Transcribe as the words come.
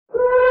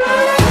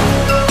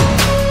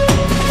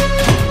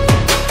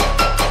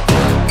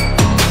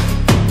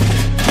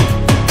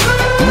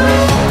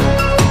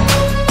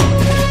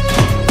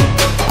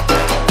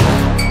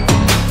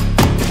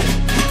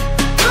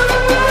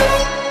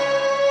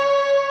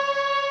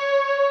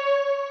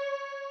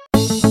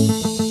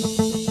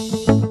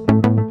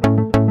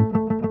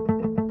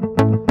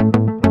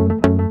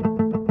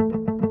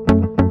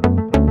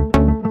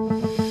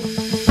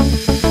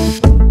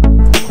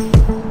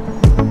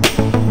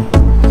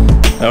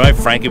right,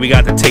 Frankie, we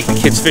got to take the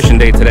kids fishing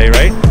day today,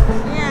 right?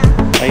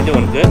 Yeah. How you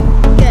doing? Good?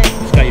 Good.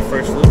 Just got your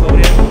first fluke over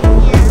there?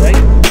 Yeah. Right?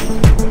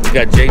 You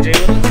got JJ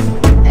with us?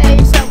 Hey,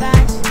 what's up,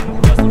 guys?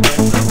 What's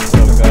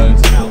up,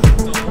 guys?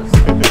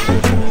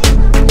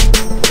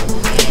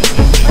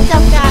 What's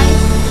up,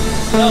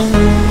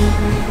 guys?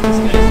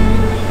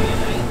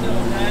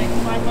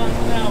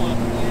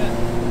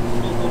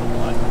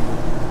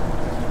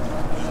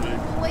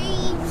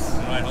 Waves.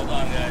 Alright, hold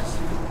on, guys.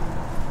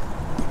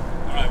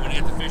 Alright, we're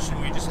gonna get to fishing.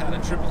 We just had a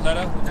triple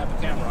header. We have the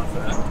camera on for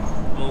that.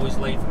 I'm always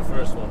late for the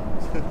first one.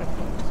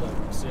 So,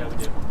 we'll see how we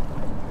do.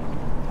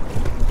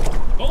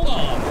 Hold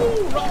on!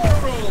 Woo! Rock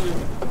and roll!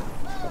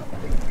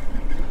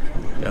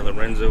 Got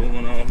Lorenzo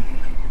going on.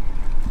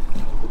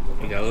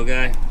 We got a little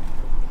guy.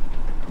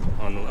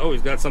 On the, oh,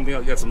 he's got something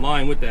else. He got some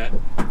line with that. A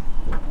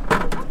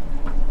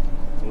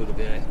little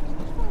guy.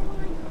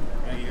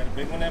 Hey, you got a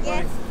big one there,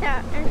 buddy?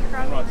 Yes,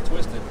 Oh, it's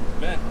twisted.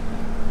 Bent.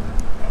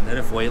 I'll net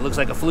it for you. It looks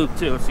like a fluke,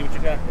 too. Let's see what you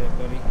got there,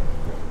 buddy.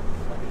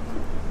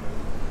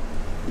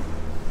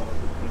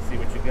 Let's see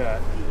what you got.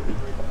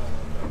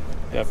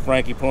 Got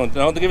Frankie pulling.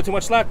 Don't give it too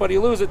much slack, buddy.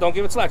 You lose it. Don't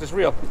give it slack. It's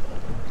real.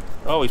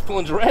 Oh, he's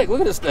pulling drag.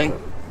 Look at this thing.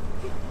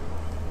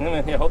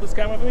 Here, hold this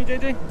camera for me,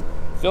 JJ.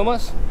 Film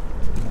us.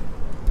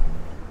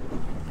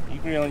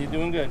 Keep reeling. You're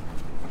doing good.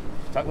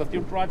 Lift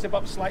your rod tip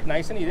up slight,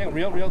 nice and easy.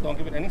 Real. Don't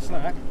give it any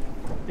slack.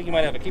 I think you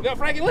might have it. Keep it up,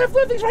 Frankie. Lift.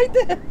 He's right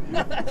there.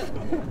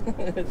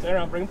 Turn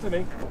around. Bring him to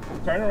me.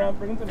 Turn around.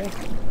 Bring him to me.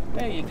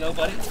 There you go,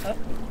 buddy. Is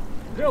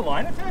there a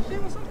line attached to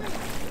him or something?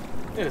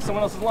 Yeah, there's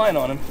someone else's line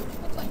on him.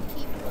 Looks like a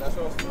keeper.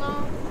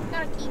 No,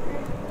 not a keeper.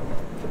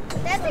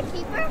 That's a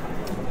keeper?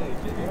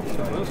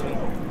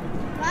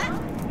 What?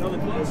 Another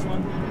close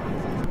one.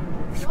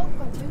 Oh,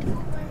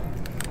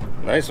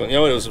 Nice one. You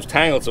know, it was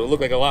tangled, so it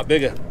looked like a lot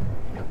bigger.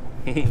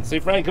 See,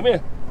 Frank, come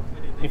here.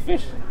 You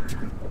fish.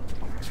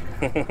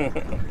 All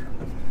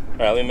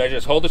right, let me measure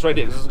this. Hold this right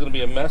there, because this is going to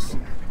be a mess.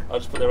 I'll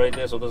just put it right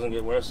there so it doesn't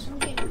get worse.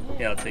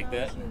 Yeah, I'll take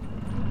that.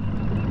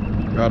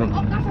 Got him.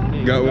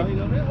 You got one?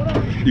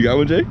 You got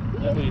one, Jay?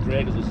 Definitely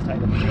drag is just tight.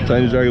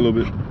 Tiny drag a little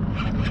bit. You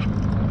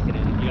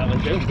got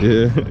one too?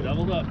 Yeah.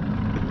 Doubled up.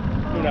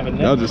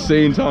 That was the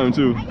same time,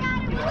 too. I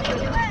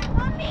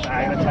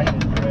gotta tighten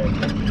the drag.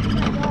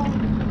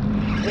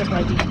 Here,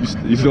 Frankie.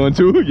 You still on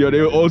two? Yo, they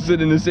were all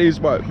sitting in the same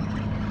spot.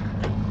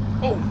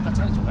 Oh, that's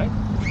nice one, right?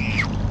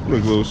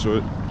 Look a little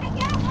short.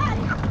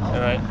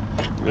 Alright.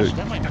 Look.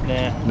 That might,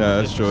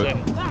 Nah, that's short.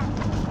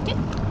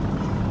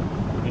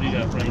 What do you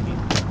got, Frankie?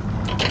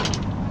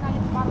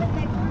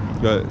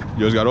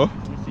 Yours got off?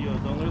 Let me see yours.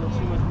 Don't let it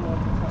too much more.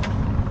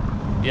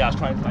 Yeah, I was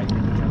trying to tighten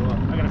it.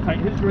 I gotta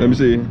tighten his drag. Let me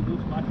see.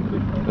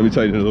 Let me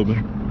tighten it a little bit.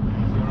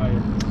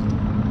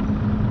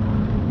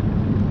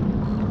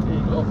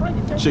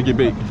 Shake your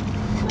bait.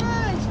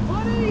 Nice,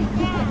 buddy.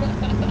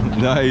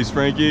 Nice,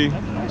 Frankie.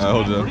 Nice,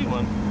 hold it up.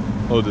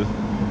 Hold it.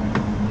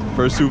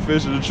 First two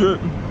fish of the trip.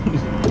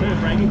 Hey,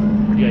 Frankie.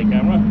 You got your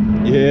camera?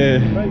 Yeah.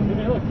 Right, give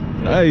me a look.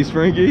 Nice,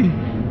 Frankie.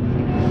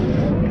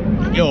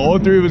 Yo, all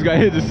three of us got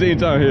hit at the same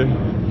time here.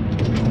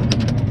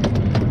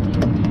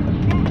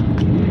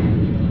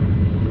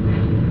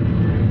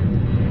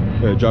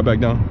 Yeah, drop back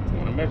down. I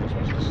want to measure this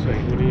one just to see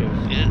what it is.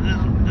 Yeah,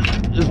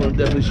 this one's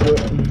definitely short.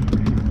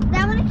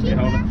 That one a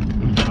keeper?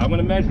 Yeah, I'm going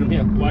to measure him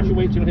here. Watch your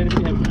weight, you don't hit it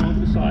with him. Go to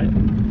the side.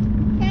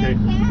 Okay.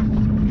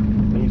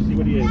 Let me see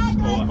what he is.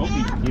 Oh, I hope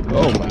he's keeping it.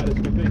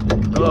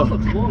 Oh. Yours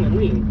looks long and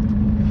lean.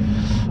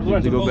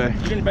 Lorenzo, go back.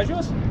 You didn't measure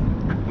yours?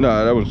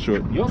 Nah, that one's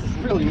short. Yours is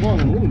really long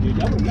and lean, dude.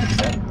 I would have measured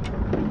that.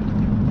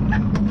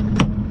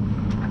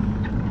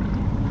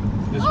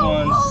 This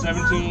one's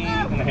 17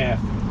 and a half.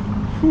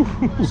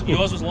 So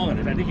yours was longer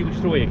than this. I think you could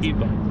destroy a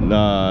keeper.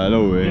 Nah,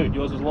 no way. Dude,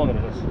 yours was longer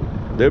than this.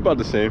 They're about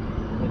the same.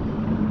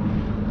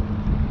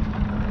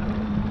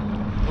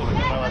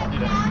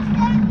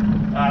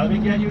 Let me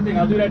get you a thing.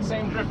 I'll do that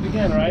same drift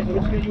again, all right?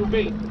 Let's get you a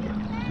bait.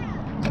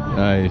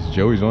 Nice.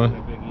 Joey's on.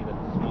 Not big either.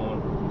 Small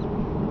one.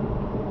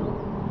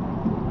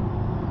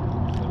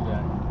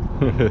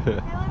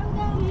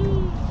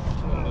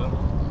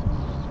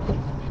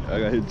 I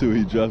got hit too.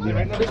 He dropped it.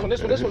 Right, no, this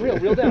one.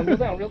 Reel down. You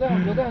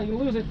can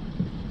lose it.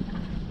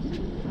 Is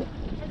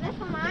this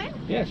one mine?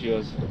 Yeah, it's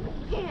yours.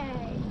 Okay. I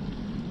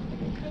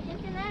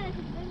think it's a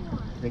big one.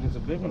 I think it's a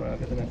big one. I'll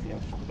get the next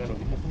one. That'll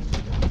be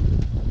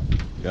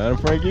different. Got him,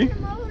 Frankie?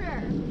 Motor.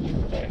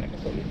 Alright, I can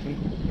throw this one.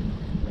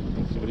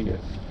 Let's see what he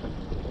gets.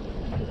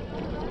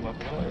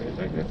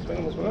 Swing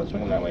him this way.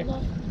 Swing him that way.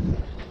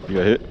 You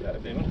got hit? Got a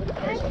big one. This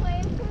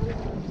way.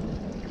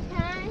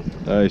 Can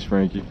I, Nice,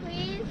 Frankie.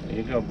 please? There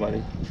you go,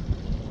 buddy.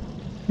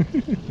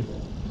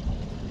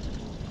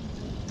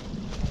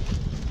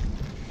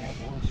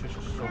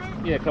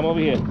 Yeah, come over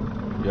here.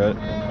 Got it?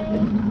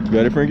 You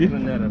got it, Frankie? It's a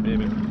netter,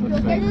 baby.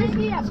 Let's see.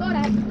 Is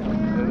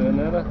it a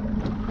netter?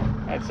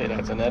 I'd say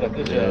that's a netter.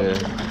 Good job.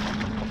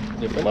 Yeah.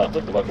 Lift him up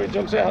before he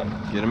jumps out.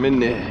 Get him in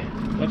there.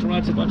 Bunch of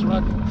rods.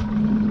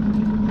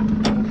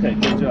 Okay,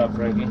 good job,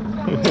 Frankie.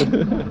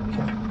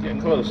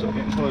 Getting closer. What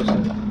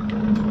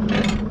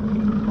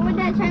would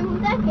that try and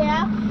move that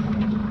gap?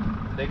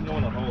 They can go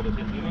in the hole. You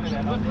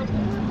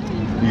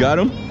You got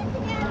him?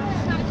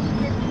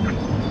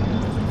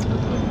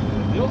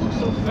 looks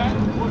so fat.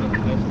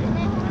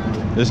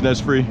 This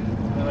net's free.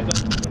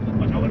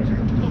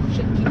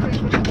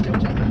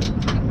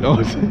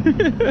 Oh,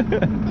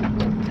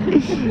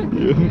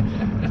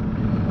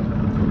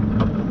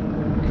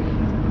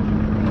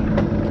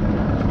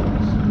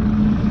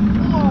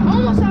 Oh.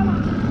 Almost out.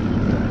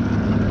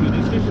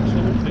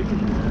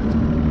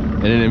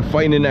 And then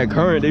fighting in that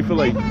current, they feel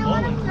like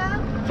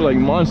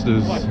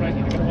monsters.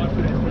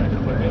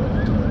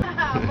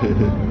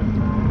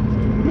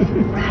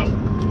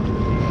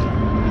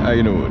 How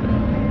you know what?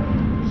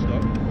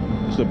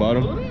 It's the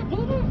bottom.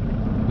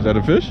 Is that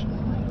a fish?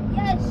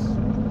 Yes.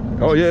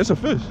 Oh yeah, it's a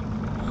fish.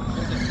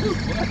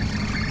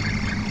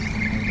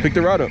 Pick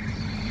the rod up.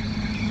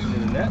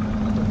 Net?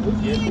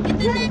 Yeah, get the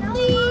net,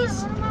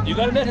 please. You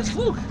got a net, it's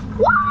Fluke.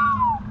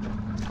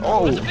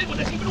 Oh. That's a big one.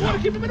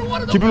 Keep it in the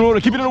water. Keep it in the water.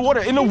 Keep it in the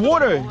water. Keep it in the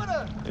water. In the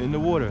water. In the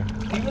water.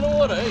 Keep it in the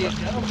water. There you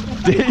go.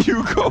 There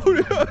you go.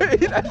 Hey,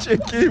 that's your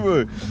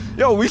keeper.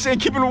 Yo, we say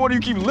keep in the water. You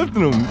keep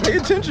lifting them. Pay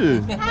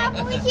attention. How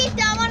can we keep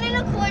that one in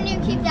the corner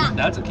and keep that?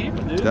 That's a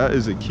keeper, dude. That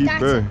is a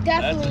keeper. That's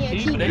definitely a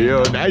keeper.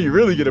 Yo, now you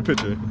really get a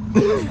picture.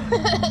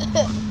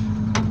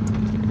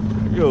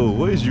 Yo,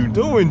 what is you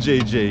doing,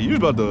 JJ? You was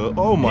about to.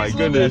 Oh my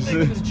goodness. He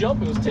was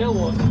jumping. His tail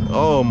was.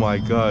 Oh my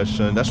gosh,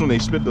 son. That's when they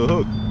spit the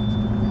hook.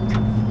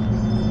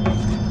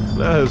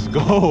 Let's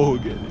go.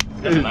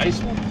 That's a nice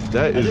one.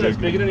 That's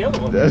bigger than the other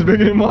one. That's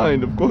bigger than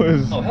mine, of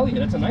course. Oh hell yeah,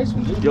 that's a nice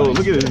one, dude. Yo, nice.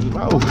 look at his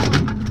mouth.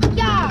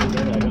 Yeah. I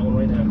got one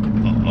right now.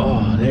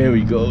 Oh, there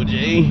we go,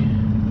 Jay.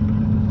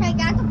 Hey,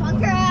 got the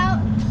bunker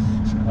out.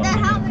 That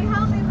help me,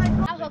 my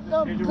God. I hooked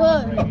up good.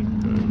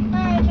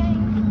 Alright,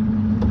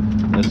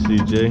 gang. Let's see,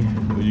 Jay.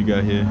 What you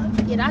got here?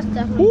 Yeah, that's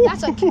definitely.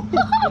 That's a.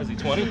 What is he,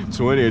 20?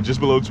 20 or just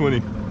below 20.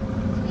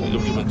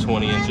 You'll give him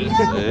 20 inches.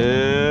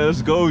 Yeah,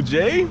 let's go,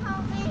 Jay.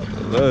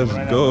 Let's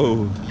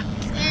go.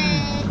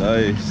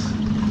 Nice.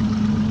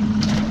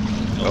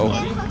 Oh,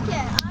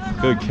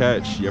 good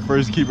catch. Your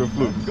first keeper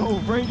Fluke. Go,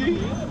 Frankie.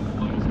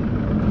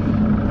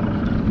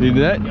 Need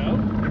that? Yeah.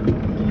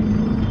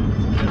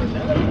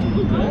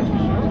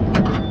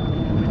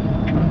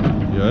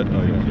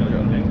 Oh,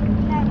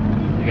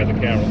 yeah. You got the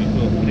camera.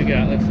 What you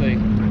got? Let's see. Yeah,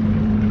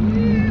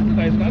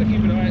 nice. Gotta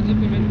keep it all right. Lift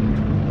him in.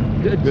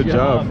 Good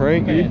job,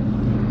 Frankie.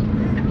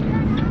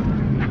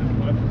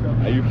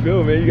 How you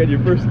feel, man? You got your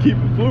first keeper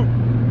Fluke. I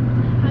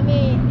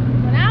mean,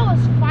 when I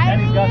was fighting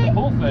And he's got the it,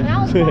 bullfish. when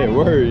I was fighting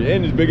Word,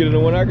 and it's bigger than the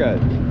one I got.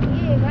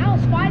 yeah, when I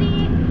was fighting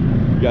it,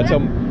 You gotta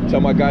tell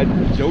my guy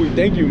Joey,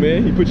 thank you,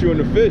 man. He put you on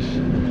the fish.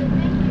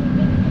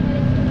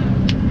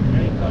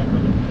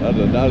 That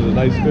was a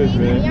nice fish, to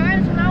be man.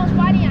 honest, when I was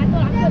fighting, I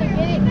thought I couldn't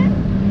get it.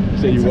 You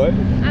say you what?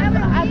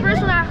 At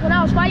first, when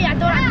I was fighting, I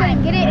thought I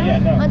couldn't get it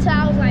until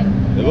I was like.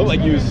 It looked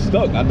like you was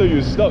stuck. I thought you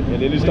was stuck,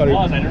 and then it started.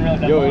 I didn't realize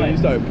that. Yo, and then you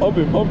started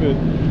pumping.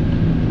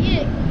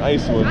 Yeah.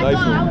 Nice one, I nice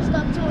thought I one. was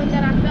stuck too, and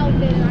then I felt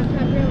it, and I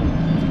kept reeling.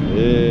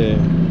 Yeah.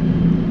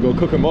 Go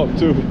cook him up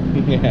too. 2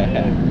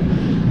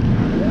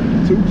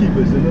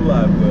 keepers in the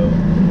live well.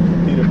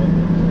 Heat them up.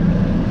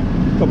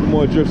 Couple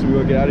more drifts and we're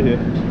gonna get out of here.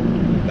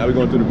 Now we're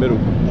going through the middle.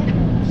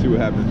 See what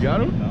happens.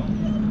 Got him?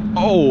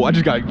 Oh, I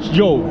just got,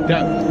 yo,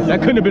 that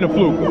couldn't have been a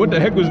fluke. What the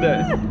heck was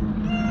that?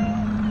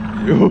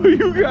 Yo,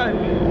 you got.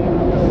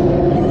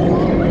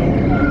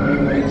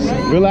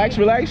 Relax,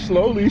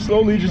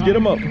 slowly, just get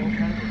him up.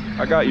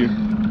 I got you.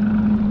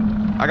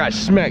 I got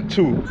smacked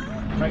too.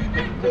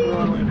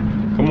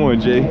 Come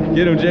on, Jay.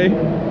 Get him, Jay.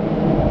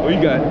 What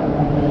you got?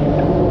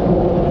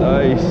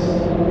 Nice.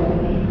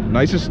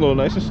 Nice and slow.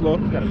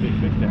 Got a big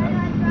fish there.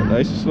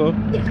 Nice and slow.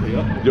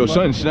 Yo,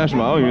 something snatched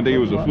my. I don't even think it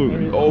was a fluke.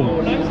 Oh,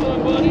 Nice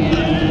one, buddy.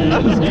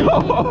 let's go.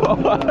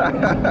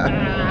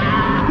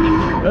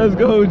 Let's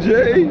go,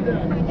 Jay.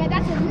 Okay,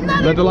 that's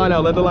another. Let the line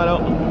out. Let the line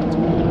out.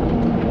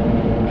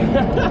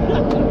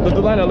 Let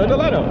the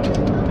line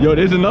out. Yo,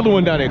 there's another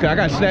one down there. Cause I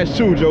got snatched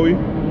too, Joey.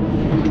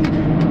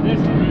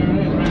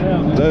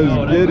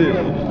 Let's get it.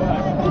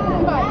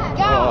 Oh my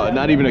God.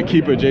 Not even a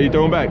keeper, Jay.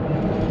 Throw him back.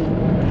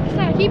 It's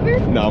not a keeper?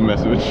 Nah, I'm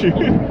messing with you.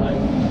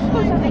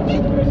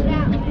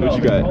 What What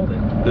you got?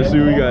 Let's see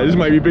what we got. This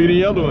might be bigger than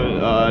the other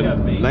one.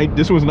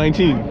 This one's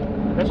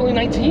 19. That's only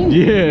 19?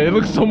 Yeah, it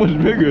looks so much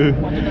bigger. I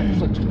think that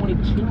was like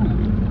 22.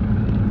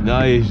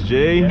 Nice,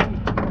 Jay.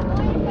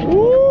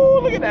 Woo,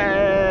 look at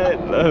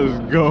that. Let's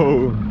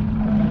go.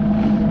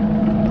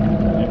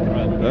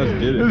 Let's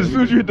get it. As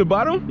soon as you hit the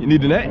bottom, you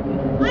need the net. I got the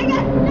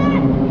net.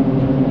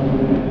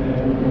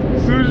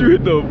 As soon as you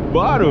hit the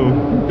bottom.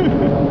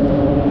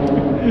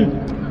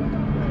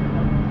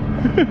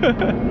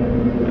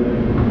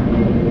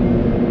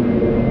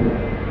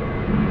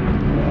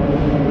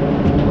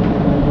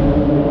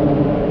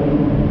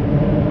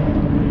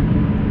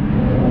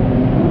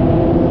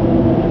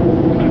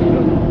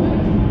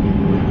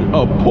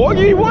 A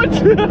porgy? What?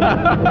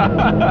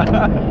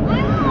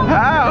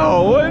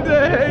 How? What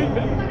the heck?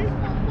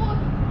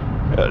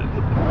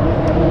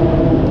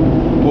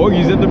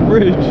 Porgy's at the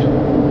bridge.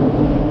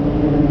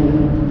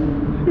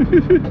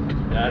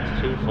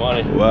 That's too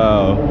funny.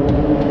 Wow.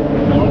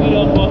 Don't get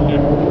up, Buster.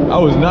 I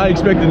was not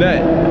expecting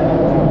that.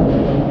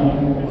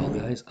 Well,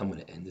 guys, I'm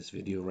going to end this this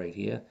video right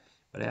here.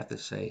 But I have to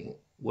say,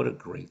 what a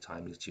great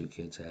time these two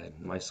kids had.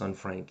 My son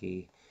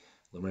Frankie,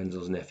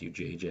 Lorenzo's nephew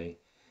JJ.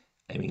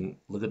 I mean,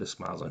 look at the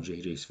smiles on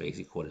JJ's face.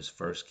 He caught his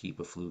first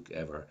keeper fluke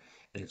ever.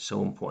 And it's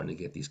so important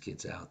to get these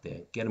kids out there.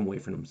 Get them away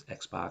from them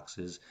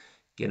Xboxes.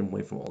 Get them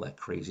away from all that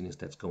craziness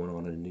that's going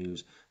on in the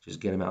news.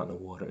 Just get them out in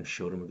the water and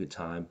show them a good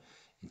time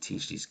and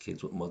teach these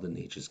kids what Mother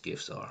Nature's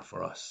gifts are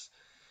for us.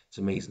 It's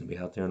amazing to be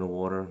out there in the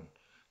water,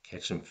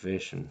 catch some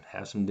fish, and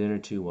have some dinner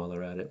too while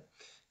they're at it.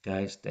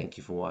 Guys, thank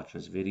you for watching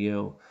this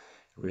video.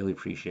 I really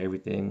appreciate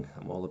everything.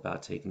 I'm all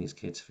about taking these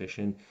kids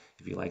fishing.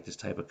 If you like this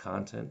type of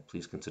content,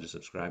 please consider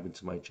subscribing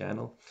to my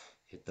channel.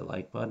 Hit the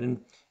like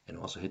button and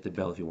also hit the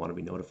bell if you want to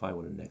be notified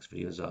when the next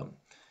video is up.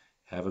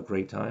 Have a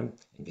great time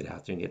and get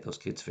out there and get those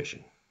kids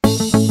fishing.